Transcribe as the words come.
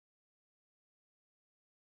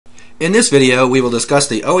In this video, we will discuss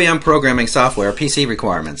the OEM programming software PC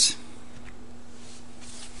requirements.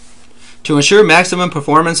 To ensure maximum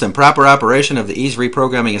performance and proper operation of the Ease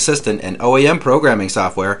Reprogramming Assistant and OEM programming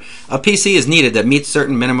software, a PC is needed that meets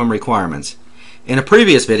certain minimum requirements. In a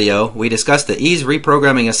previous video, we discussed the Ease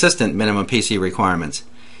Reprogramming Assistant minimum PC requirements.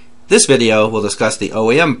 This video will discuss the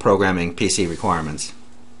OEM programming PC requirements.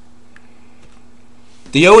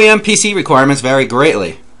 The OEM PC requirements vary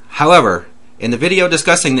greatly. However, in the video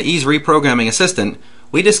discussing the Ease Reprogramming Assistant,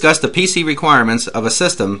 we discussed the PC requirements of a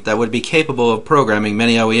system that would be capable of programming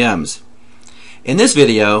many OEMs. In this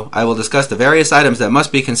video, I will discuss the various items that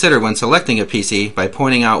must be considered when selecting a PC by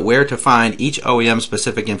pointing out where to find each OEM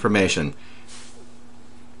specific information.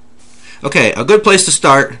 Okay, a good place to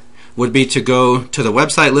start would be to go to the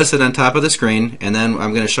website listed on top of the screen, and then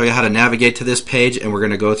I'm going to show you how to navigate to this page, and we're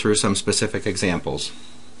going to go through some specific examples.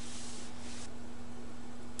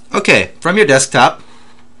 Okay, from your desktop,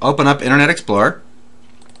 open up Internet Explorer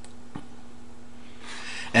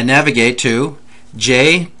and navigate to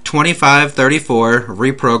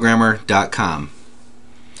j2534reprogrammer.com.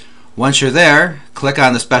 Once you're there, click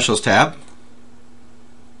on the Specials tab.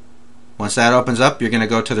 Once that opens up, you're going to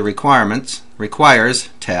go to the Requires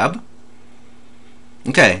tab.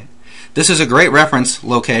 Okay, this is a great reference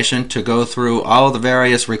location to go through all the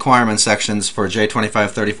various requirement sections for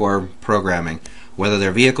J2534 programming, whether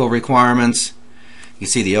they're vehicle requirements. You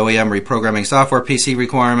see the OEM reprogramming software PC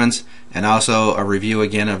requirements, and also a review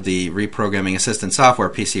again of the reprogramming assistant software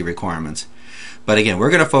PC requirements. But again,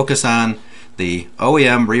 we're going to focus on the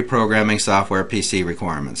OEM reprogramming software PC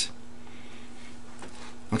requirements.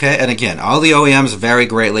 Okay, and again, all the OEMs vary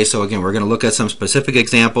greatly, so again, we're going to look at some specific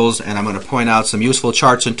examples, and I'm going to point out some useful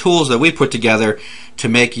charts and tools that we put together to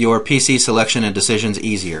make your PC selection and decisions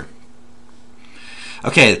easier.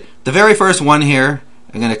 Okay, the very first one here,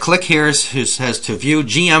 I'm going to click here, it says to view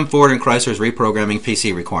GM, Ford, and Chrysler's reprogramming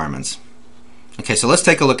PC requirements. Okay, so let's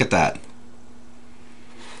take a look at that.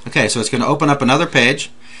 Okay, so it's going to open up another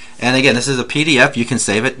page, and again, this is a PDF. You can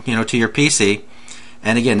save it, to your PC.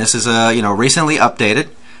 And again, this is recently updated.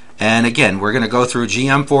 And again, we're going to go through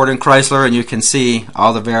GM, Ford, and Chrysler, and you can see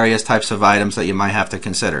all the various types of items that you might have to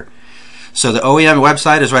consider. So the OEM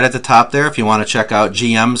website is right at the top there if you want to check out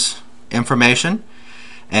GM's information.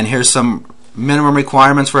 And here's some minimum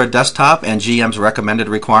requirements for a desktop and GM's recommended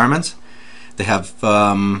requirements. They have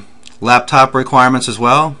laptop requirements as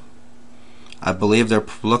well. I believe they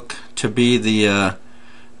look to be the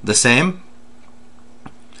same.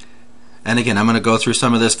 And again, I'm going to go through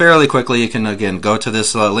some of this fairly quickly. You can again go to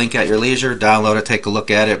this link at your leisure, download it, take a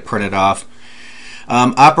look at it, print it off.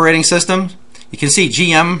 Operating system, you can see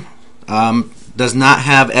GM does not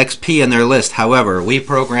have XP in their list. However, we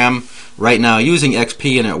program right now using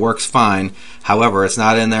XP and it works fine. However, it's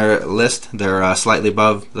not in their list. They're slightly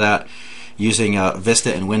above that using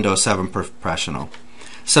Vista and Windows 7 Professional.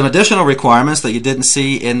 Some additional requirements that you didn't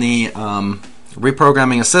see in the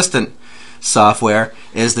reprogramming assistant software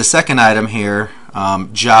is the second item here,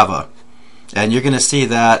 Java. And you're going to see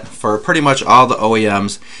that for pretty much all the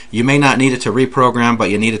OEMs. You may not need it to reprogram, but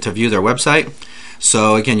you need it to view their website.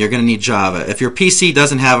 So again, you're going to need Java. If your PC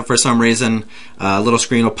doesn't have it for some reason, a little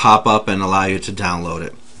screen will pop up and allow you to download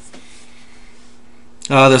it.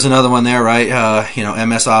 There's another one there, right?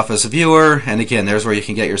 MS Office Viewer, and again, there's where you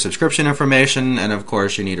can get your subscription information, and of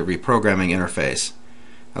course, you need a reprogramming interface.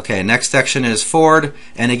 Okay, next section is Ford,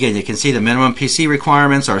 and again, you can see the minimum PC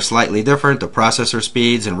requirements are slightly different. The processor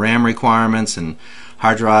speeds and RAM requirements and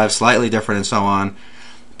hard drive slightly different, and so on.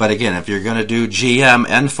 But again, if you're going to do GM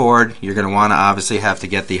and Ford, you're going to want to obviously have to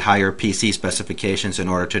get the higher PC specifications in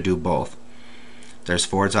order to do both. There's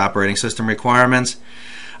Ford's operating system requirements.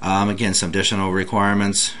 Again, some additional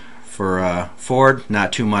requirements for Ford,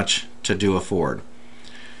 not too much to do a Ford.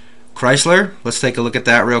 Chrysler, let's take a look at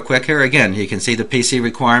that real quick here. Again, you can see the PC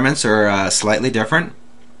requirements are slightly different.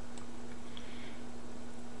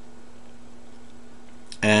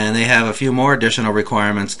 And they have a few more additional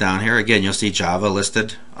requirements down here. Again, you'll see Java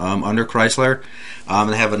listed under Chrysler.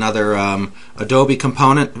 They have another Adobe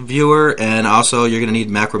component viewer, and also you're going to need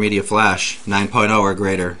Macromedia Flash 9.0 or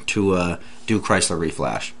greater to do Chrysler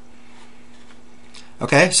Reflash.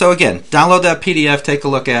 Okay, so again, download that PDF, take a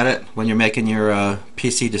look at it when you're making your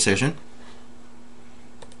PC decision.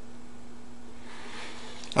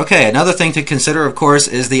 Okay, another thing to consider, of course,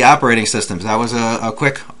 is the operating systems. That was a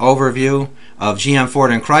quick overview of GM,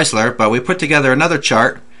 Ford, and Chrysler, but we put together another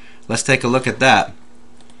chart. Let's take a look at that.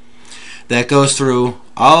 That goes through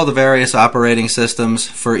all the various operating systems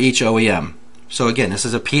for each OEM. So again, this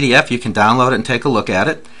is a PDF. You can download it and take a look at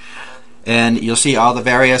it. And you'll see all the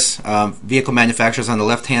various vehicle manufacturers on the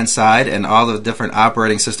left-hand side and all the different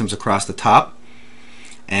operating systems across the top,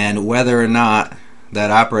 and whether or not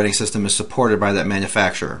that operating system is supported by that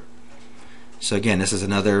manufacturer. So again, this is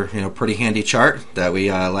another pretty handy chart that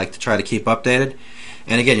we like to try to keep updated.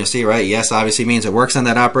 And again, you'll see, right, yes obviously means it works on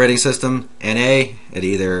that operating system. NA, it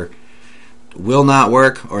either will not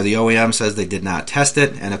work, or the OEM says they did not test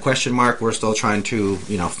it, and a question mark, we're still trying to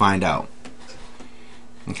find out.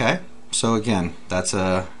 Okay, so again, that's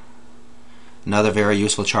another very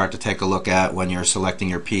useful chart to take a look at when you're selecting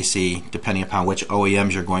your PC, depending upon which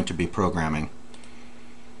OEMs you're going to be programming.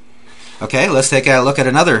 Okay, let's take a look at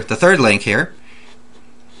the third link here.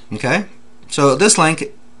 Okay, so this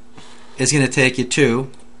link is going to take you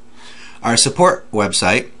to our support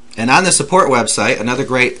website. And on the support website, another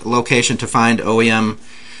great location to find OEM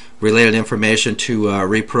related information to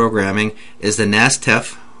reprogramming is the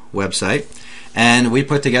NASTEF website. And we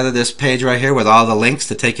put together this page right here with all the links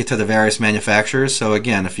to take you to the various manufacturers. So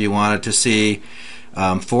again, if you wanted to see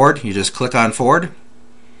Ford, you just click on Ford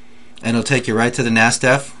and it'll take you right to the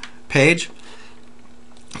NASTEF page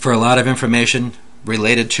for a lot of information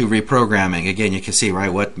related to reprogramming. Again, you can see,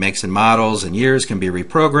 right, what makes and models and years can be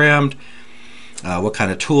reprogrammed. What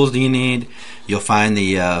kind of tools do you need? You'll find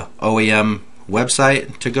the OEM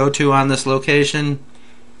website to go to on this location.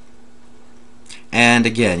 And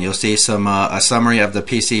again, you'll see a summary of the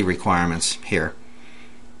PC requirements here.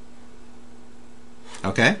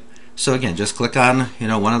 Okay, so again, just click on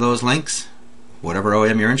one of those links, whatever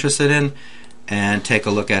OEM you're interested in, and take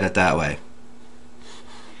a look at it that way.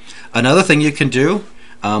 Another thing you can do,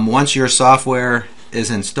 once your software is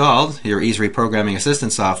installed, your Ease Reprogramming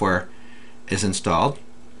Assistant software is installed,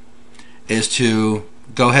 is to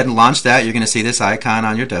go ahead and launch that. You're going to see this icon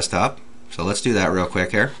on your desktop. So let's do that real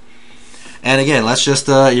quick here. And again, let's just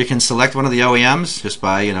you can select one of the OEMs just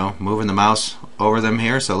by moving the mouse over them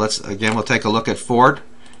here. So we'll take a look at Ford.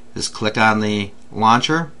 Just click on the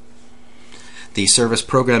launcher. The Service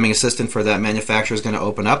Programming Assistant for that manufacturer is going to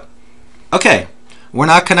open up. Okay, we're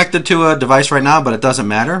not connected to a device right now, but it doesn't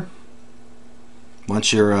matter.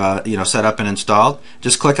 Once you're set up and installed,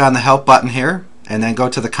 just click on the Help button here and then go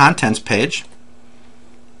to the Contents page.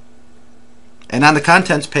 And on the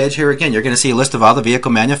Contents page here, again, you're going to see a list of all the vehicle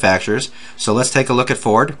manufacturers. So let's take a look at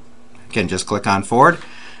Ford. Again, just click on Ford.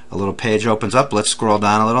 A little page opens up. Let's scroll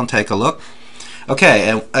down a little and take a look. Okay,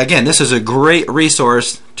 and again, this is a great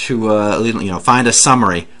resource to find a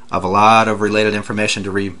summary of a lot of related information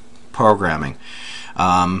to reprogramming.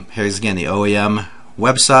 Here's again the OEM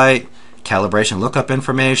website, calibration lookup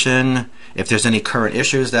information. If there's any current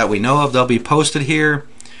issues that we know of, they'll be posted here.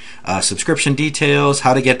 Subscription details,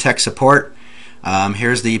 how to get tech support.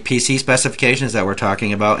 Here's the PC specifications that we're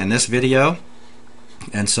talking about in this video,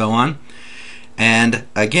 and so on. And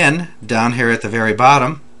again, down here at the very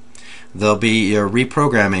bottom, there'll be your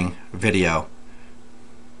reprogramming video.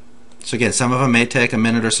 So again, some of them may take a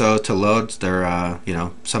minute or so to load. They're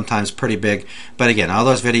sometimes pretty big, but again, all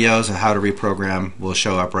those videos of how to reprogram will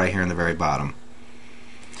show up right here in the very bottom.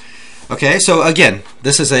 Okay, so again,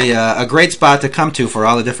 this is a great spot to come to for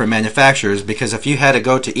all the different manufacturers, because if you had to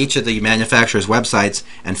go to each of the manufacturers' websites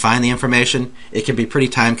and find the information, it can be pretty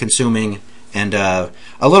time consuming and a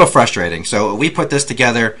little frustrating. So we put this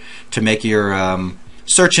together to make your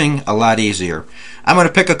searching a lot easier. I'm going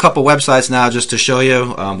to pick a couple websites now just to show you,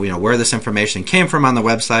 where this information came from on the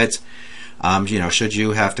websites. Should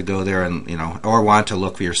you have to go there and or want to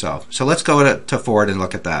look for yourself. So let's go to Ford and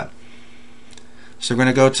look at that. So we're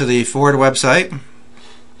going to go to the Ford website.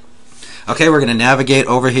 Okay, we're going to navigate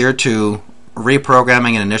over here to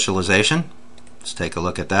reprogramming and initialization. Let's take a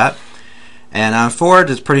look at that. And on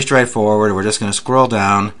Ford, it's pretty straightforward. We're just going to scroll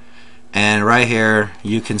down, and right here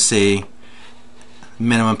you can see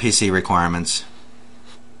minimum PC requirements.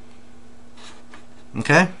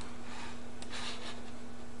 Okay?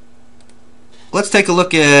 Let's take a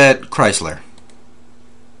look at Chrysler.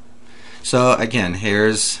 So again,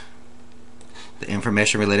 here's the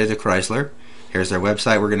information related to Chrysler. Here's their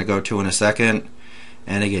website we're going to go to in a second.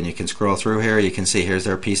 And again, you can scroll through here. You can see here's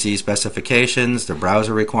their PC specifications, their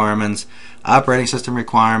browser requirements, operating system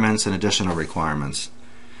requirements, and additional requirements.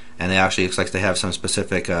 And they actually looks like they have some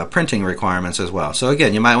specific printing requirements as well. So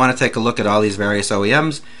again, you might want to take a look at all these various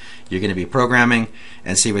OEMs you're going to be programming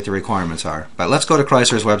and see what the requirements are. But let's go to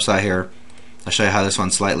Chrysler's website here. I'll show you how this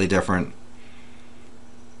one's slightly different.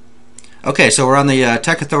 Okay, so we're on the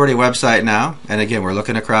Tech Authority website now, and again, we're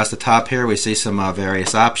looking across the top here. We see some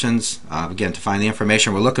various options. Again, to find the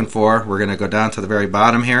information we're looking for, we're going to go down to the very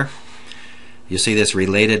bottom here. You see this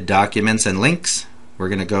related documents and links. We're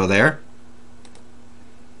going to go there.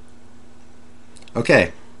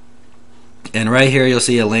 Okay, And right here you'll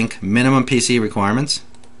see a link, minimum PC requirements.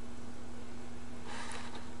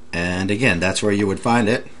 And again, that's where you would find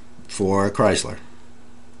it for Chrysler.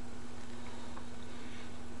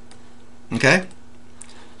 Okay?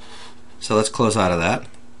 So let's close out of that.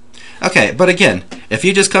 Okay, but again, if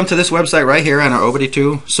you just come to this website right here on our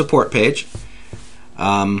OBD2 support page,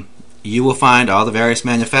 you will find all the various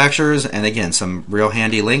manufacturers and again some real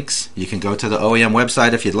handy links. You can go to the OEM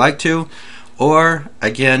website if you'd like to, or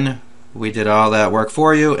again, we did all that work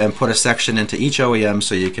for you and put a section into each OEM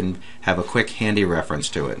so you can have a quick handy reference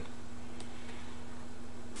to it.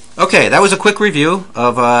 Okay, that was a quick review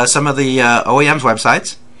of some of the OEM's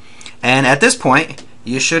websites, and at this point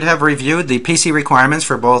you should have reviewed the PC requirements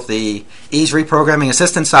for both the Ease Reprogramming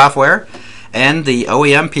Assistant software and the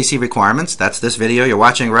OEM PC requirements. That's this video you're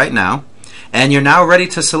watching right now. And you're now ready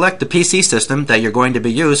to select the PC system that you're going to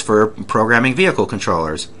be used for programming vehicle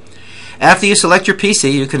controllers. After you select your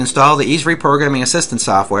PC, you can install the Ease Reprogramming Assistant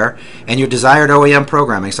software and your desired OEM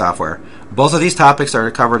programming software. Both of these topics are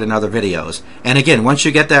covered in other videos. And again, once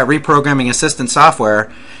you get that Reprogramming Assistant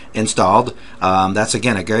software installed, that's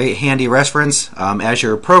again a great handy reference as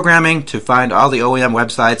you're programming to find all the OEM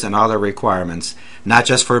websites and all their requirements. Not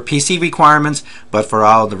just for PC requirements, but for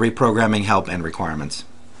all the reprogramming help and requirements.